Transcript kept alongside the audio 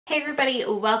Hey everybody,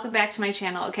 welcome back to my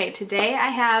channel. Okay, today I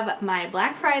have my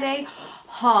Black Friday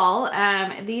haul.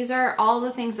 These are all the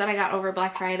things that I got over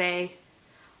Black Friday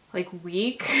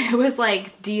week. It was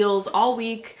like deals all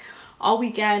week, all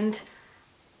weekend.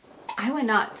 I went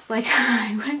nuts.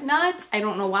 I went nuts. I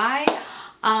don't know why.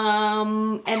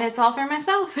 And it's all for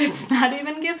myself. It's not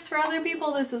even gifts for other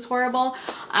people. This is horrible.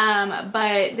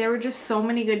 But there were just so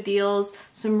many good deals,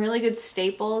 some really good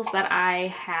staples that I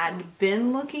had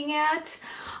been looking at.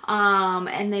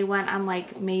 And they went on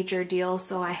major deals,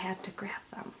 so I had to grab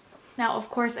them. Now, of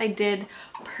course, I did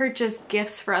purchase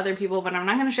gifts for other people, but I'm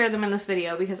not going to share them in this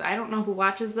video because I don't know who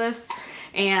watches this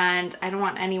and I don't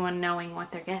want anyone knowing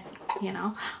what they're getting, you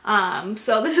know?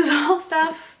 So this is all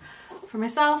stuff for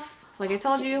myself. Like I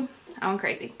told you, I went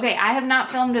crazy. Okay, I have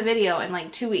not filmed a video in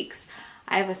like 2 weeks.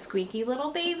 I have a squeaky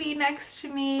little baby next to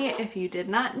me. If you did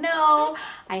not know,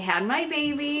 I had my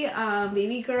baby.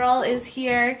 Baby girl is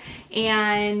here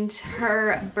and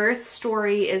her birth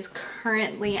story is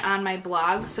currently on my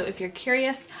blog. So if you're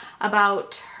curious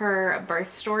about her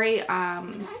birth story,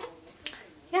 yeah,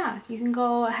 you can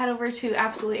go head over to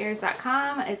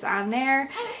absoluteairs.com. It's on there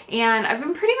and I've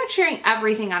been pretty much sharing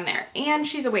everything on there, and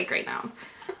she's awake right now.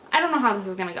 I don't know how this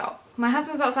is gonna go. My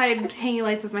husband's outside hanging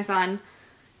lights with my son.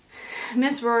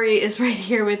 Miss Rory is right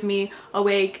here with me,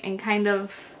 awake and kind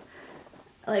of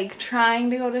trying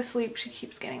to go to sleep. She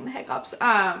keeps getting the hiccups.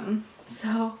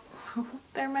 So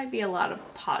there might be a lot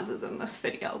of pauses in this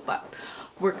video, but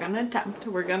we're gonna attempt.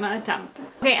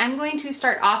 Okay, I'm going to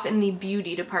start off in the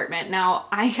beauty department. Now,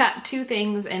 I got two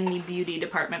things in the beauty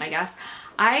department, I guess.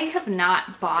 I have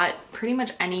not bought pretty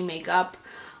much any makeup.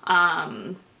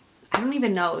 I don't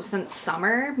even know, since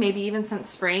summer, maybe even since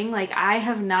spring.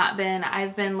 I've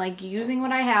been using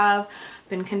what I have,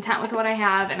 been content with what I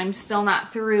have, and I'm still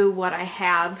not through what I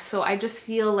have. So I just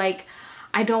feel like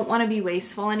I don't want to be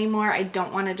wasteful anymore. I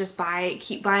don't want to just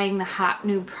keep buying the hot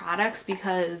new products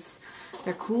because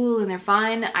they're cool and they're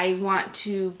fun. I want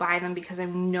to buy them because I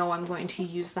know I'm going to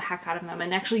use the heck out of them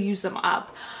and actually use them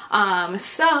up.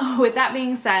 So with that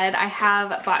being said, I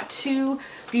have bought two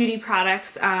beauty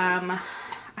products.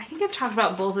 I think I've talked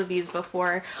about both of these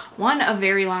before, one a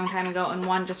very long time ago and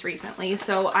one just recently.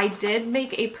 So I did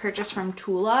make a purchase from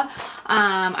Tula.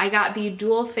 I got the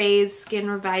dual phase skin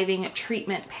reviving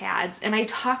treatment pads, and I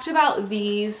talked about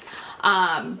these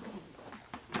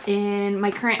in my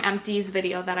current empties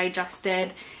video that I just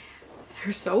did.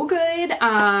 They're so good,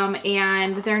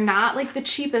 and they're not the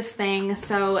cheapest thing,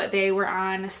 so they were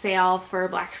on sale for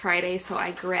Black Friday, so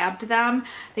I grabbed them.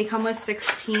 They come with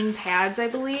 16 pads, I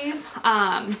believe,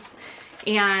 and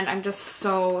I'm just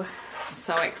so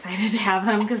excited to have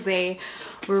them because they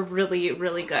were really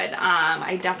good.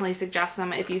 I definitely suggest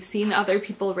them. If you've seen other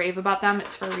people rave about them,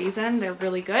 it's for a reason. They're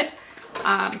really good.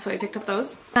 So I picked up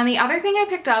those. And the other thing I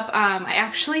picked up, I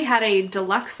actually had a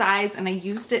deluxe size and I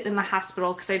used it in the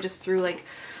hospital because I just threw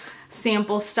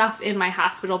sample stuff in my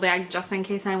hospital bag just in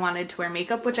case I wanted to wear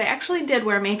makeup, which I actually did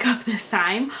wear makeup this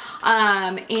time.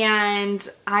 And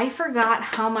I forgot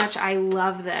how much I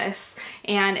love this.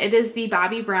 And it is the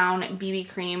Bobbi Brown BB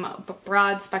Cream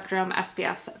Broad Spectrum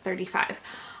SPF 35.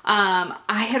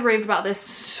 I had raved about this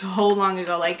so long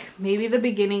ago, maybe the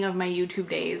beginning of my YouTube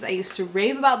days. I used to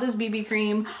rave about this BB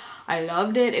cream. I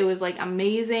loved it. It was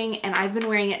amazing, and I've been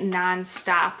wearing it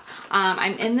non-stop.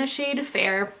 I'm in the shade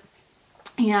Fair,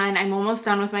 and I'm almost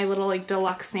done with my little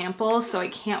deluxe sample, so I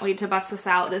can't wait to bust this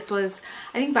out. This was,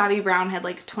 I think Bobbi Brown had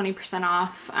 20%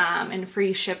 off and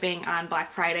free shipping on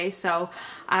Black Friday, so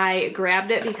I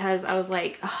grabbed it because I was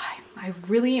like, oh, I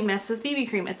really miss this BB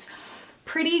cream. It's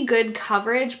pretty good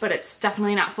coverage, but it's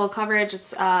definitely not full coverage.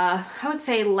 It's I would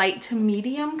say light to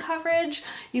medium coverage.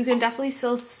 You can definitely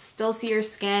still see your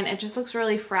skin. It just looks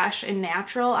really fresh and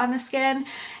natural on the skin,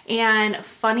 and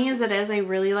funny as it is, I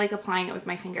really like applying it with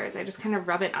my fingers. I just kind of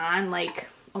rub it on like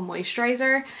a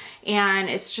moisturizer, and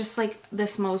it's just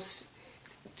this most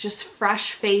just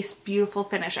fresh face, beautiful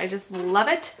finish. I just love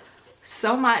it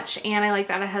so much, and I like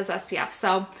that it has SPF.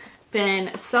 So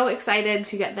been so excited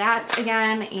to get that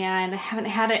again, and I haven't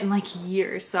had it in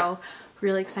years, so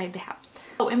really excited to have it.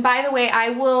 Oh, and by the way,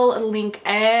 I will link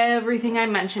everything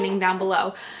I'm mentioning down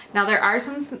below. Now there are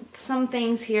some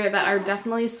things here that are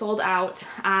definitely sold out,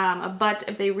 but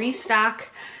if they restock,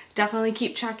 definitely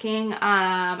keep checking.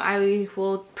 I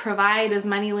will provide as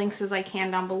many links as I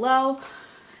can down below,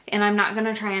 and I'm not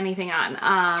gonna try anything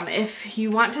on. If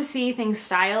you want to see things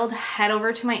styled, head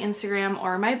over to my Instagram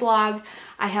or my blog.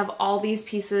 I have all these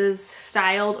pieces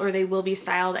styled, or they will be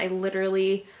styled. I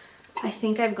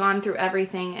think I've gone through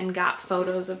everything and got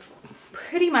photos of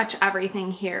pretty much everything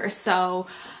here. So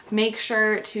make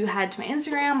sure to head to my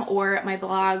Instagram or my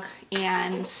blog,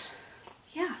 and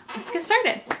yeah, let's get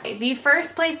started. Okay, the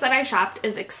first place that I shopped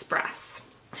is Express.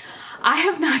 I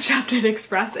have not shopped at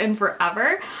Express in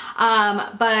forever,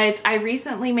 but I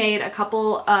recently made a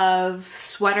couple of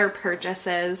sweater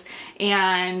purchases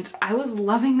and I was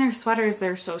loving their sweaters.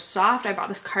 They're so soft. I bought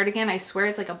this cardigan. I swear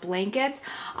it's like a blanket.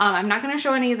 I'm not going to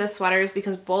show any of the sweaters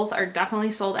because both are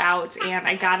definitely sold out, and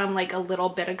I got them like a little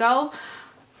bit ago.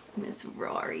 Miss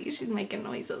Rory, she's making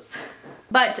noises.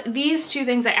 But these two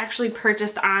things I actually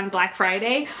purchased on Black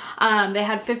Friday. They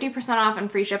had 50% off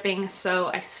and free shipping,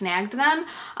 so I snagged them.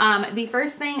 The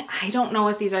first thing, I don't know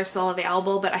if these are still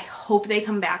available, but I hope they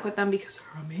come back with them because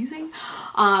they're amazing.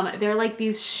 They're like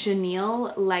these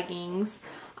chenille leggings.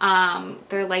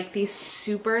 They're like these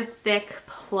super thick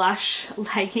plush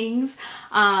leggings.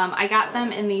 I got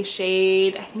them in the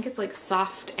shade, I think it's like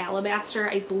soft alabaster.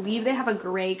 I believe they have a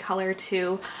gray color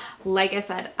too. Like I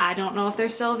said, I don't know if they're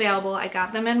still available. I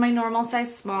got them in my normal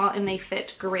size small and they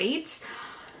fit great.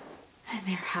 And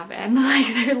they're heaven. Like,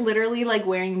 they're literally like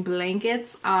wearing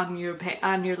blankets on your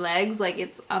legs. Like,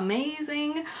 it's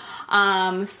amazing.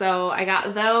 So I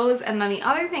got those, and then the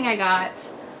other thing I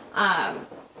got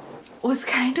was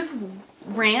kind of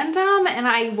random, and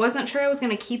I wasn't sure I was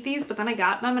gonna keep these, but then I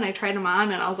got them and I tried them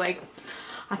on and I was like,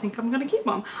 I think I'm gonna keep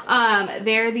them.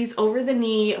 They're these over the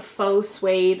knee faux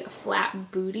suede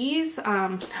flat booties,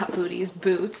 not booties,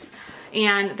 boots.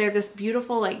 And they're this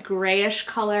beautiful like grayish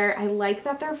color. I like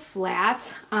that they're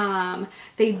flat.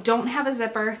 They don't have a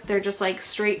zipper. They're just like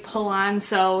straight pull on.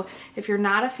 So if you're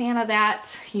not a fan of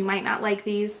that, you might not like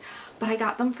these. But I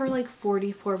got them for like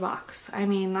 44 bucks. I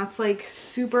mean, that's like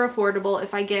super affordable.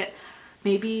 If I get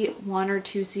maybe 1 or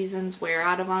 2 seasons wear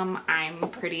out of them, I'm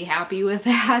pretty happy with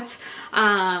that.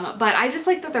 But I just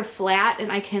like that they're flat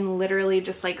and I can literally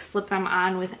just like slip them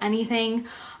on with anything.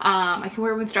 I can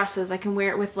wear it with dresses, I can wear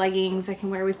it with leggings, I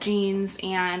can wear it with jeans,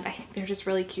 and I think they're just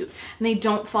really cute. And they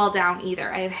don't fall down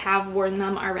either. I have worn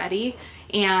them already,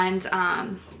 and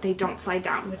they don't slide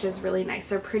down, which is really nice.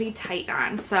 They're pretty tight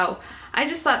on. So I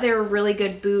just thought they were a really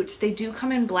good boot. They do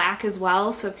come in black as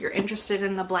well, so if you're interested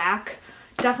in the black,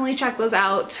 definitely check those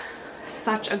out.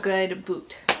 Such a good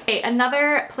boot. Okay,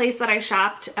 another place that I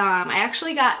shopped, I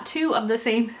actually got 2 of the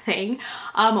same thing.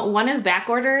 One is back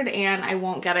ordered and I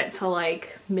won't get it till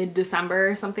like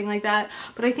mid-December or something like that.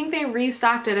 But I think they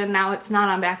restocked it and now it's not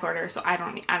on back order, so I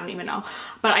don't even know.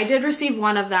 But I did receive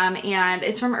one of them, and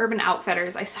it's from Urban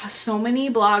Outfitters. I saw so many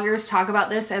bloggers talk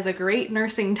about this as a great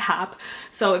nursing top.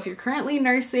 So if you're currently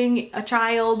nursing a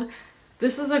child,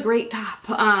 this is a great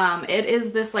top. It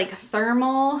is this like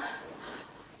thermal,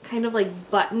 kind of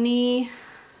like buttony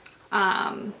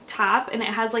top, and it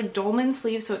has like dolman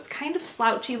sleeves, so it's kind of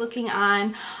slouchy looking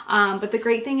on. But the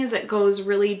great thing is it goes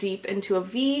really deep into a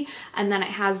V, and then it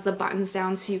has the buttons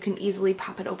down so you can easily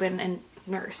pop it open and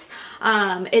nurse.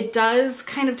 It does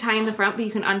kind of tie in the front, but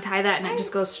you can untie that and it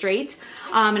just goes straight.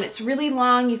 And it's really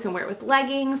long. You can wear it with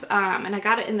leggings. And I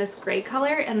got it in this gray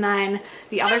color, and then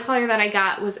the other color that I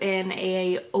got was in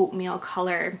a oatmeal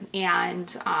color, and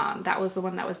that was the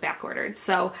one that was back ordered.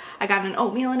 So I got an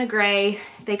oatmeal and a gray.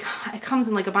 It comes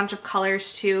in like a bunch of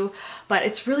colors too, but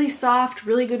it's really soft,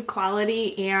 really good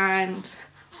quality, and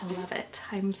I love it.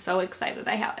 I'm so excited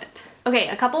I have it. Okay,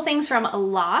 a couple things from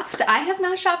Loft. I have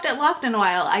not shopped at Loft in a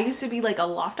while. I used to be like a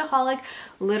Loftaholic.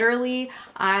 Literally,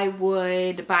 I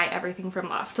would buy everything from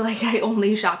Loft. Like, I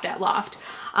only shopped at Loft.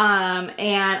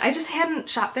 And I just hadn't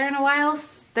shopped there in a while.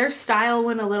 Their style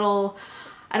went a little,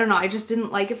 I don't know, I just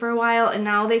didn't like it for a while, and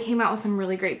now they came out with some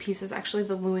really great pieces. Actually,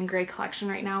 the Blue and Gray collection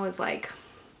right now is like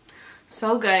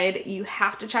so good. You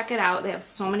have to check it out. They have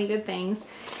so many good things.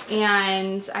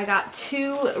 And I got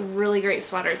 2 really great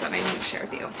sweaters that I need to share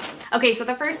with you. Okay, so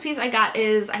the first piece I got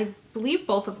is, I believe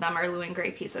both of them are Blue and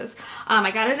Gray pieces. I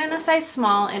got it in a size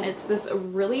small, and it's this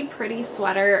really pretty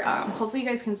sweater. Hopefully you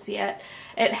guys can see it.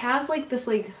 It has like this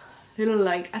like little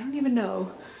like, I don't even know,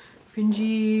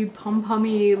 fringy,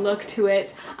 pom-pommy look to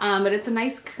it. But it's a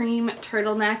nice cream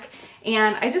turtleneck,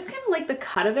 and I just kind of like the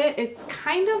cut of it. It's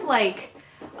kind of like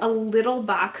a little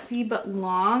boxy but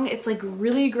long. It's like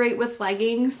really great with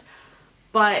leggings,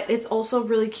 but it's also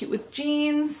really cute with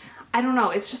jeans. I don't know,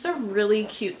 it's just a really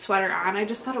cute sweater on. I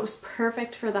just thought it was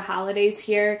perfect for the holidays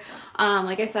here.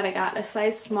 Like I said, I got a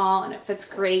size small and it fits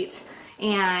great,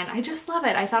 and I just love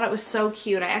it. I thought it was so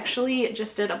cute. I actually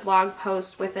just did a blog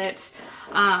post with it.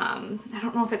 I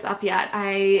don't know if it's up yet.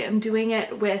 I am doing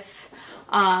it with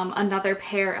another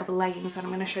pair of leggings that I'm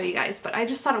going to show you guys, but I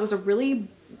just thought it was a really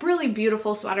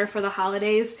beautiful sweater for the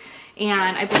holidays,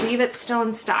 and I believe it's still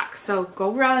in stock, so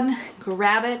go run,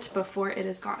 grab it before it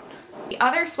is gone. The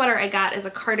other sweater I got is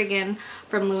a cardigan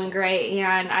from Lou & Grey,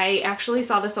 and I actually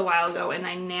saw this a while ago and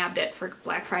I nabbed it for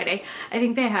Black Friday. I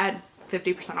think they had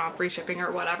 50% off, free shipping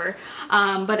or whatever.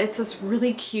 But it's this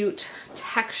really cute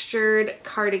textured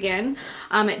cardigan.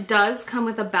 It does come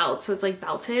with a belt, so it's like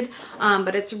belted,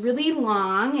 but it's really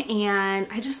long and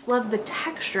I just love the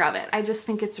texture of it. I just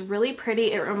think it's really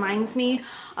pretty. It reminds me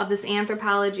of this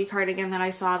Anthropologie cardigan that I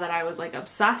saw that I was like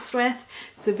obsessed with.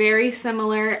 It's very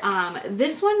similar.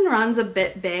 This one runs a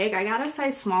bit big. I got a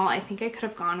size small. I think I could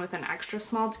have gone with an extra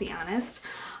small, to be honest.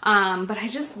 But I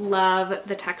just love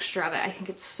the texture of it. I think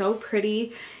it's so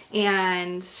pretty,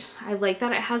 and I like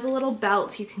that it has a little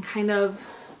belt. You can kind of,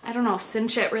 I don't know,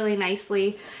 cinch it really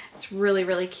nicely. It's really,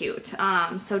 really cute.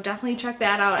 So definitely check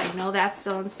that out. I know that's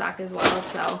still in stock as well,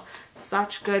 so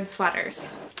such good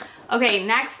sweaters. Okay,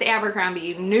 next,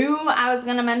 Abercrombie. Knew I was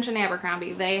gonna mention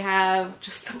Abercrombie. They have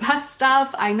just the best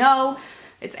stuff. I know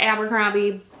it's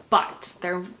Abercrombie, but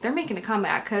they're making a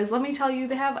comeback, because let me tell you,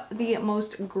 they have the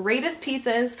most greatest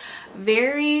pieces,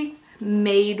 very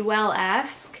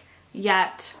Madewell-esque,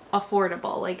 yet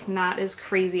affordable, like not as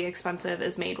crazy expensive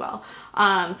as Madewell.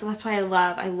 So that's why I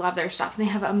love their stuff. They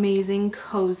have amazing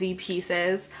cozy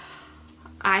pieces.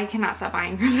 I cannot stop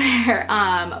buying from there.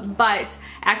 But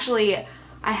actually,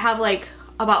 I have like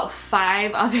about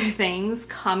 5 other things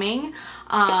coming,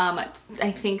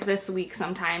 I think this week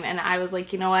sometime, and I was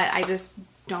like, you know what, I just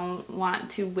don't want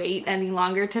to wait any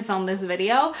longer to film this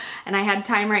video, and I had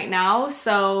time right now,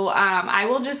 so I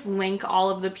will just link all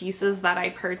of the pieces that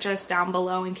I purchased down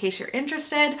below in case you're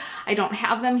interested. I don't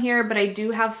have them here, but I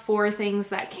do have 4 things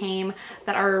that came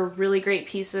that are really great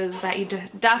pieces that you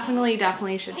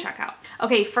definitely should check out.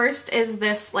 Okay, first is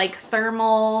this like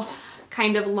thermal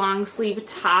kind of long sleeve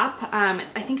top.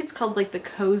 I think it's called like the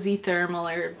Cozy Thermal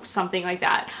or something like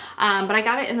that. But I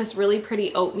got it in this really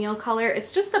pretty oatmeal color.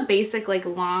 It's just a basic like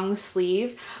long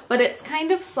sleeve, but it's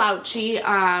kind of slouchy,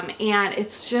 and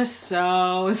it's just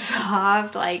so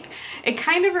soft. Like, it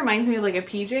kind of reminds me of like a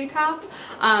PJ top,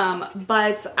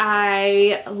 but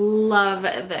I love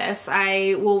this.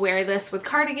 I will wear this with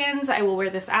cardigans. I will wear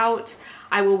this out.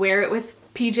 I will wear it with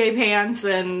PJ pants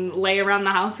and lay around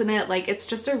the house in it. Like, it's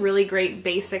just a really great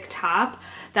basic top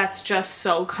that's just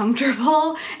so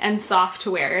comfortable and soft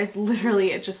to wear.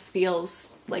 Literally, it just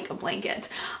feels like a blanket.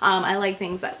 I like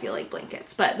things that feel like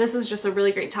blankets, but this is just a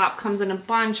really great top. Comes in a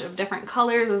bunch of different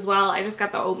colors as well. I just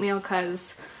got the oatmeal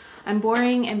because I'm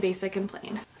boring and basic and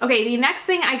plain. Okay, the next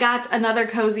thing, I got another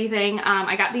cozy thing.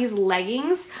 I got these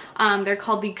leggings. They're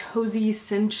called the Cozy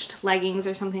Cinched leggings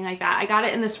or something like that. I got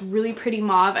it in this really pretty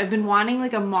mauve. I've been wanting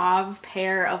like a mauve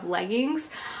pair of leggings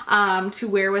to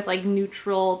wear with like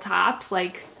neutral tops,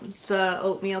 like the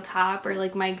oatmeal top or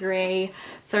like my gray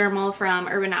thermal from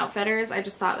Urban Outfitters. I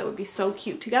just thought that would be so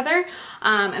cute together.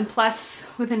 And plus,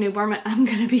 with a newborn, I'm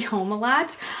gonna be home a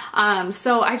lot.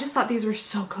 So I just thought these were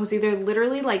so cozy. They're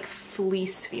literally like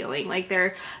fleece feeling. Like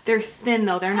they're thin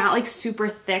though. They're not like super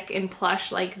thick and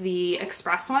plush like the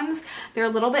Express ones. They're a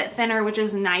little bit thinner, which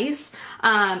is nice.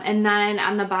 And then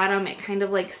on the bottom, it kind of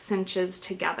like cinches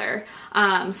together.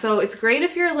 So it's great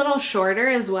if you're a little shorter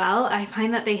as well. I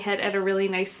find that they hit at a really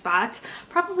nice spot,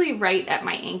 probably right at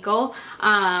my ankle.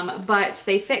 But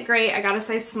they fit great. I got a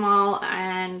size small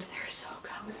and they're so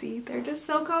cozy. They're just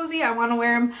so cozy. I want to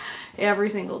wear them every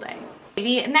single day.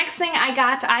 The next thing I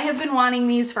got, I have been wanting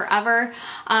these forever.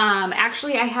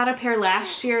 Actually, I had a pair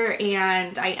last year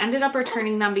and I ended up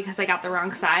returning them because I got the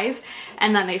wrong size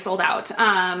and then they sold out.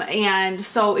 And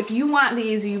so if you want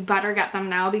these, you better get them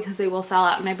now because they will sell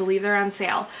out, and I believe they're on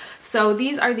sale. So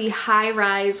these are the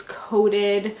high-rise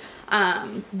coated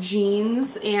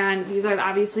jeans, and these are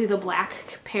obviously the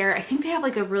black pair. I think they have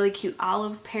like a really cute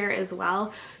olive pair as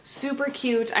well. Super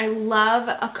cute. I love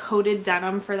a coated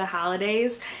denim for the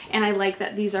holidays, and I like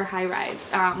that these are high-rise.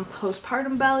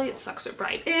 Postpartum belly, it sucks it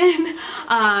right in.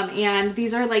 And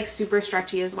these are like super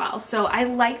stretchy as well. So I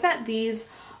like that these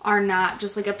are not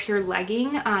just like a pure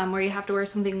legging where you have to wear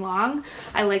something long.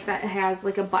 I like that it has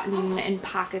like a button and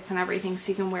pockets and everything, so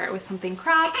you can wear it with something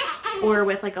cropped or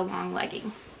with like a long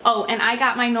legging. Oh, and I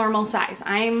got my normal size.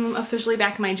 I'm officially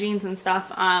back in my jeans and stuff.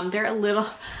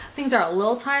 Things are a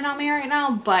little tight on me right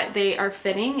now, but they are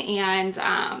fitting,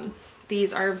 and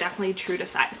these are definitely true to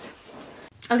size.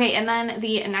 Okay, and then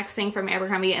the next thing from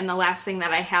Abercrombie, and the last thing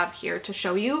that I have here to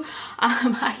show you,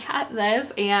 I got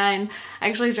this, and I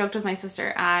actually joked with my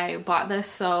sister, I bought this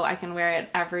so I can wear it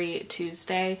every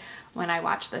Tuesday when I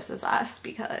watch This Is Us,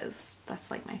 because that's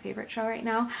like my favorite show right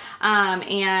now.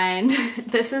 And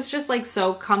this is just like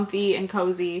so comfy and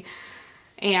cozy,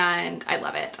 and I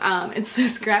love it. It's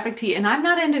this graphic tee, and I'm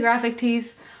not into graphic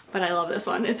tees, but I love this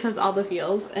one. It says all the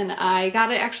feels, and I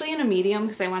got it actually in a medium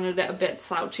because I wanted it a bit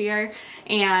slouchier,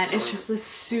 and it's just this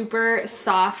super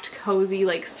soft, cozy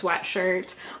like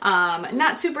sweatshirt.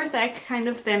 Not super thick, kind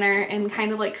of thinner and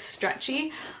kind of like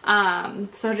stretchy.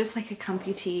 So just like a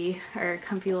comfy tee or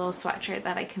comfy little sweatshirt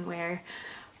that I can wear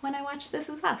when I watch This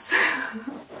Is Us.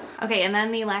 Okay, and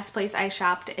then the last place I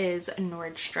shopped is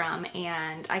Nordstrom,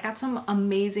 and I got some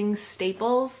amazing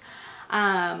staples.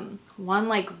 One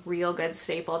like real good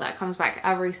staple that comes back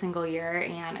every single year,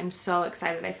 and I'm so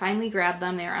excited. I finally grabbed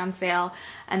them. They were on sale,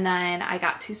 and then I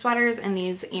got 2 sweaters and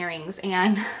these earrings,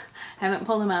 and I haven't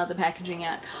pulled them out of the packaging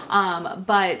yet.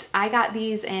 But I got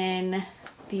these in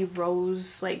the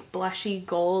rose, like blushy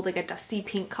gold, like a dusty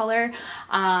pink color,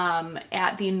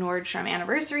 at the Nordstrom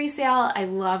anniversary sale. I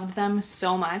loved them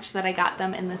so much that I got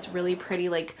them in this really pretty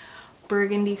like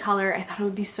burgundy color. I thought it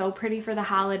would be so pretty for the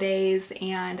holidays,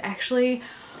 and I actually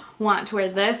want to wear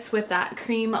this with that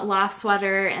cream loft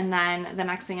sweater, and then the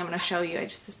next thing I'm going to show you, I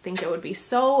just think it would be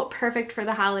so perfect for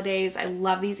the holidays. I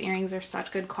love these earrings. They're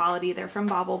such good quality. They're from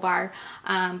Bauble Bar,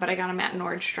 but I got them at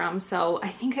Nordstrom, so I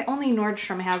think only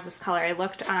Nordstrom has this color. I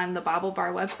looked on the Bauble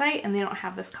Bar website and they don't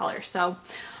have this color, so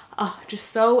oh, just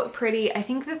so pretty. I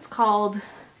think that's called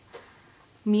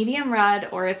medium red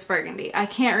or it's burgundy. I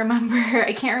can't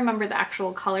remember the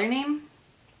actual color name.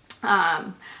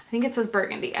 I think it says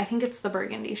burgundy. I think it's the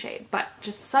burgundy shade, but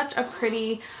just such a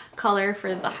pretty color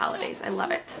for the holidays. I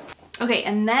love it. Okay,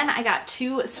 and then I got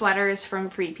 2 sweaters from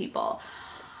Free People.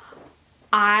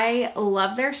 I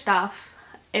love their stuff.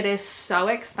 It is so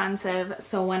expensive,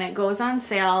 so when it goes on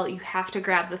sale, you have to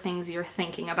grab the things you're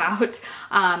thinking about.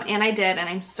 And I did, and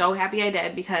I'm so happy I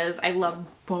did because I love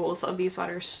both of these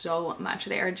sweaters so much.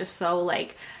 They are just so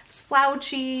like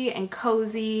slouchy and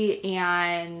cozy,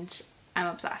 and I'm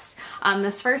obsessed.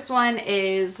 This first one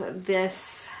is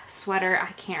this sweater.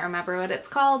 I can't remember what it's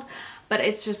called, but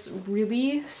it's just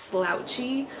really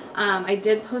slouchy. I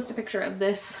did post a picture of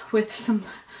this with some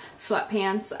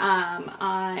sweatpants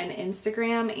on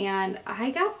Instagram, and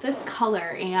I got this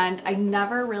color, and I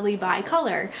never really buy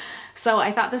color, so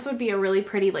I thought this would be a really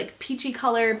pretty like peachy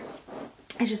color.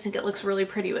 I just think it looks really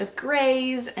pretty with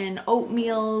grays and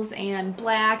oatmeals and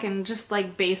black and just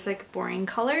like basic boring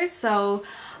colors, so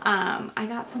I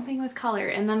got something with color.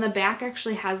 And then the back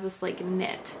actually has this like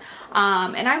knit,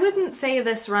 and I wouldn't say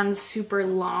this runs super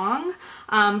long.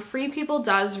 Free People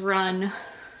does run,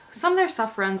 some of their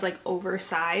stuff runs like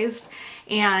oversized,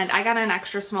 and I got an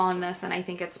extra small in this, and I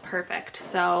think it's perfect.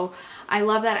 So I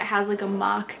love that it has like a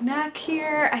mock neck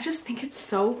here. I just think it's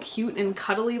so cute and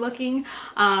cuddly looking.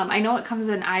 I know it comes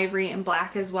in ivory and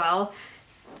black as well,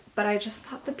 but I just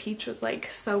thought the peach was like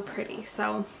so pretty,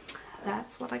 so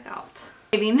that's what I got.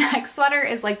 Okay, the next sweater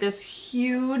is like this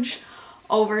huge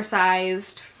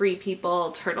oversized Free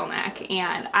People turtleneck,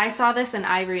 and I saw this in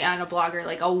ivory on a blogger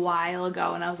like a while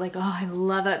ago, and I was like, oh, I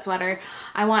love that sweater.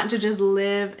 I want to just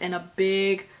live in a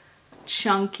big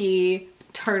chunky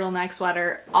turtleneck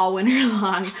sweater all winter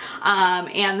long.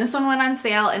 And this one went on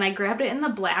sale, and I grabbed it in the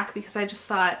black because I just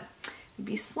thought it'd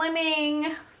be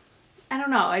slimming. I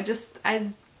don't know, I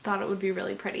thought it would be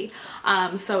really pretty.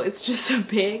 So it's just a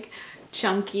big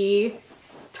chunky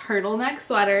turtleneck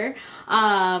sweater.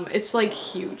 It's like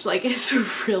huge, like it's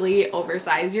really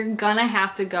oversized. You're gonna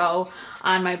have to go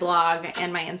on my blog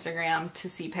and my Instagram to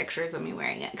see pictures of me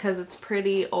wearing it because it's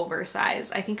pretty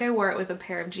oversized. I think I wore it with a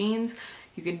pair of jeans.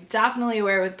 You could definitely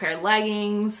wear it with a pair of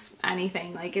leggings,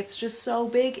 anything. Like it's just so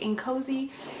big and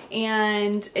cozy,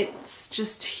 and it's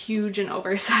just huge and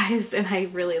oversized, and I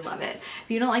really love it. If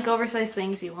you don't like oversized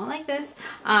things, you won't like this.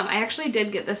 I actually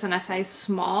did get this in a size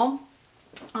small,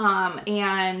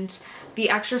 and the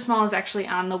extra small is actually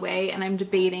on the way, and I'm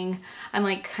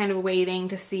like kind of waiting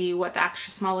to see what the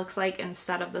extra small looks like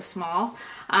instead of the small.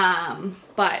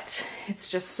 But it's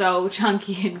just so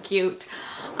chunky and cute,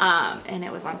 and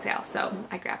it was on sale, so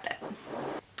I grabbed it.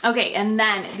 Okay, and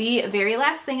then the very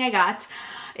last thing I got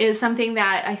is something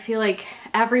that I feel like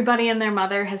everybody and their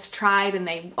mother has tried, and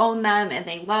they own them and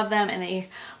they love them, and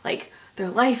they're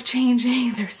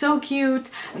life-changing, they're so cute,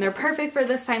 and they're perfect for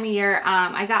this time of year.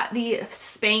 I got the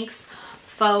Spanx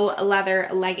faux leather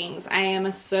leggings. I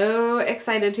am so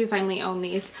excited to finally own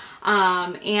these.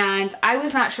 And I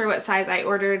was not sure what size. I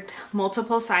ordered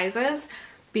multiple sizes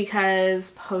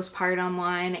because postpartum,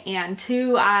 1, and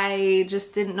 2, I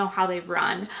just didn't know how they've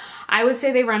run. I would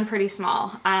say they run pretty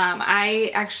small.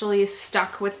 I actually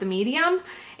stuck with the medium,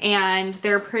 and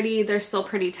they're still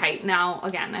pretty tight. Now,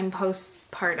 again, I'm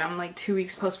postpartum, like 2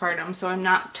 weeks postpartum, so I'm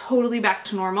not totally back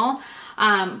to normal.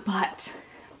 But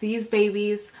these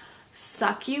babies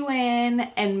suck you in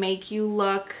and make you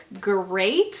look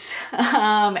great.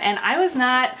 And I was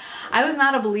not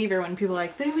a believer when people are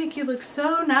like, they make you look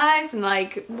so nice and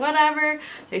like whatever,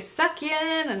 they suck you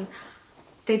in, and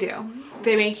they do.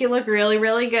 They make you look really,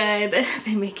 really good.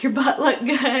 They make your butt look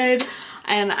good.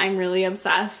 And I'm really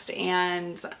obsessed,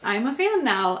 and I'm a fan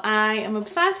now. I am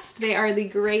obsessed. They are the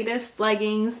greatest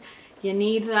leggings. You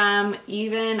need them.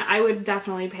 Even, I would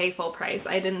definitely pay full price.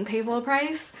 I didn't pay full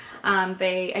price.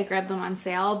 I grabbed them on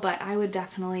sale, but I would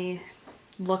definitely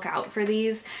look out for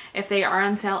these. If they are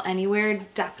on sale anywhere,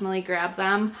 definitely grab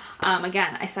them.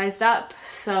 Again, I sized up,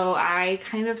 so I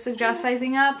kind of suggest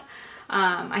sizing up.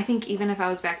 I think even if I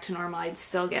was back to normal, I'd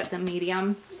still get the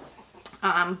medium.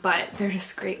 But they're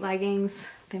just great leggings.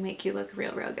 They make you look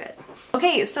real, real good.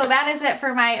 Okay, so that is it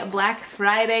for my Black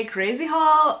Friday crazy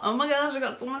haul. Oh my gosh, I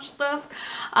got so much stuff.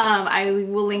 I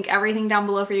will link everything down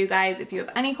below for you guys. If you have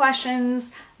any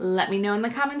questions, let me know in the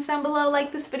comments down below.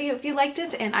 Like this video if you liked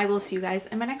it, and I will see you guys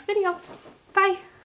in my next video. Bye.